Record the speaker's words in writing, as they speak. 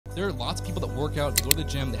There are lots of people that work out, they go to the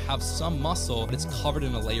gym, they have some muscle, but it's covered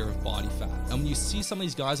in a layer of body fat. And when you see some of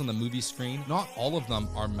these guys on the movie screen, not all of them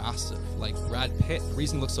are massive. Like Brad Pitt, the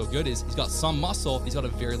reason he looks so good is he's got some muscle, he's got a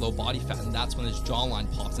very low body fat, and that's when his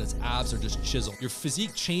jawline pops and his abs are just chiseled. Your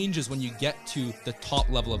physique changes when you get to the top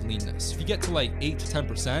level of leanness. If you get to like 8 to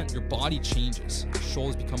 10%, your body changes. Your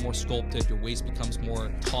shoulders become more sculpted, your waist becomes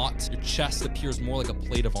more taut, your chest appears more like a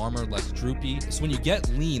plate of armor, less droopy. So when you get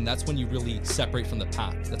lean, that's when you really separate from the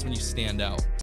pack. That's when you stand out.